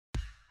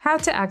How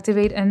to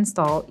activate and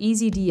install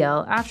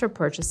EasyDL after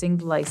purchasing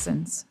the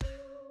license.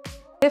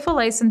 If a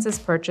license is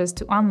purchased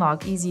to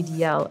unlock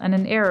EasyDL and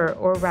an error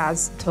or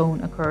RAS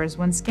tone occurs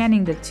when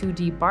scanning the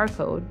 2D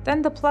barcode,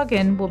 then the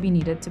plugin will be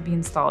needed to be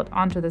installed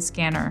onto the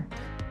scanner.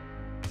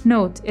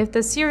 Note, if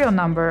the serial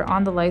number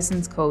on the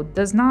license code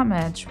does not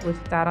match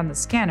with that on the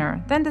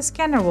scanner, then the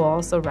scanner will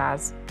also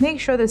RAS. Make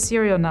sure the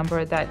serial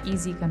number that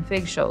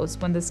EasyConfig shows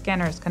when the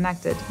scanner is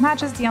connected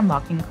matches the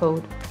unlocking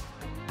code.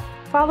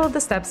 Follow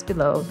the steps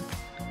below.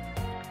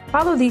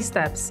 Follow these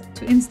steps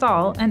to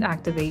install and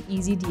activate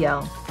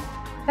EasyDL.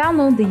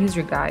 Download the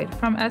user guide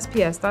from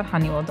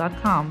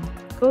sps.honeywell.com.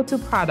 Go to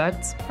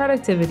Products,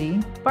 Productivity,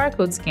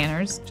 Barcode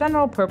Scanners,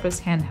 General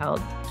Purpose Handheld,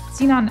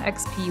 Xenon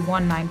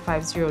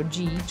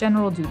XP1950G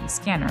General Duty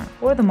Scanner,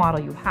 or the model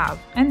you have,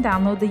 and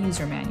download the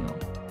user manual.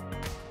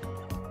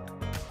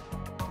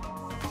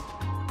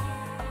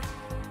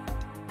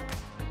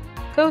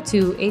 Go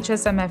to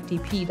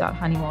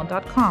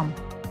hsmftp.honeywell.com.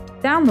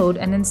 Download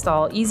and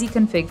install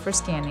EasyConfig for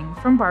scanning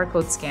from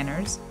barcode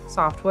scanners,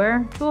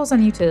 software, tools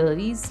and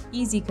utilities,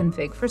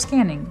 EasyConfig for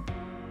scanning.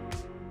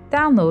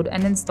 Download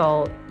and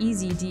install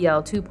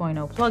EasyDL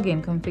 2.0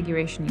 plugin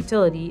configuration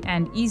utility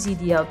and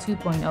EasyDL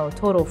 2.0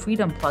 Total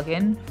Freedom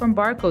plugin from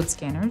barcode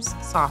scanners,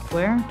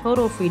 software,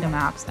 Total Freedom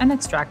apps, and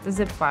extract the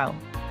zip file.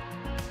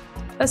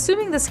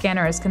 Assuming the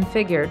scanner is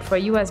configured for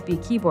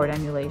USB keyboard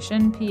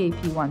emulation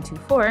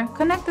PAP124,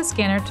 connect the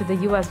scanner to the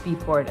USB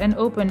port and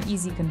open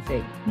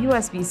EasyConfig.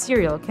 USB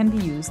serial can be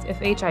used if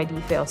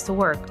HID fails to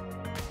work.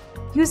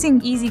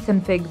 Using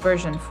EasyConfig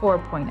version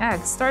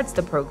 4.x starts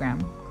the program.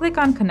 Click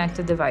on Connect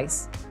to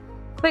Device.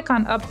 Click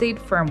on Update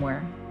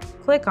Firmware.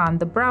 Click on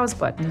the Browse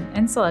button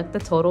and select the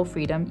Total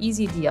Freedom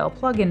EasyDL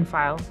plugin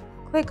file.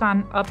 Click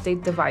on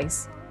Update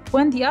Device.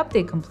 When the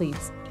update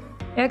completes,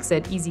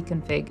 exit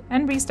EasyConfig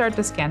and restart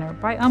the scanner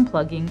by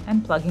unplugging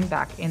and plugging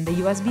back in the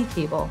USB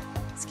cable.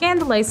 Scan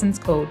the license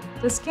code.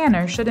 The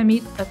scanner should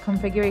emit a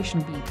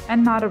configuration beep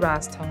and not a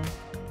RAS tone.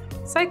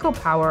 Cycle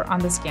power on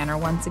the scanner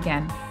once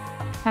again.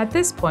 At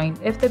this point,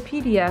 if the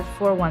PDF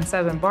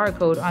 417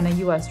 barcode on a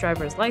US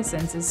driver's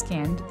license is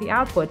scanned, the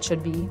output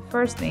should be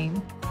first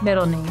name,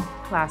 middle name,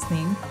 last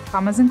name,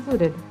 commas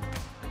included.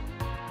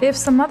 If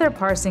some other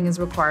parsing is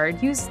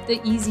required, use the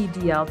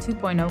EasyDL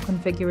 2.0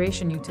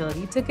 configuration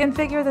utility to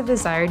configure the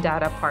desired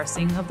data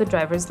parsing of the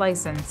driver's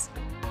license.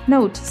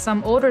 Note,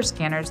 some older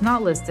scanners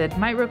not listed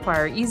might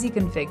require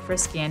EasyConfig for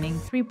scanning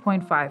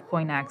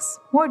 3.5.x.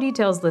 More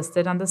details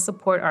listed on the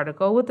support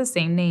article with the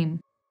same name.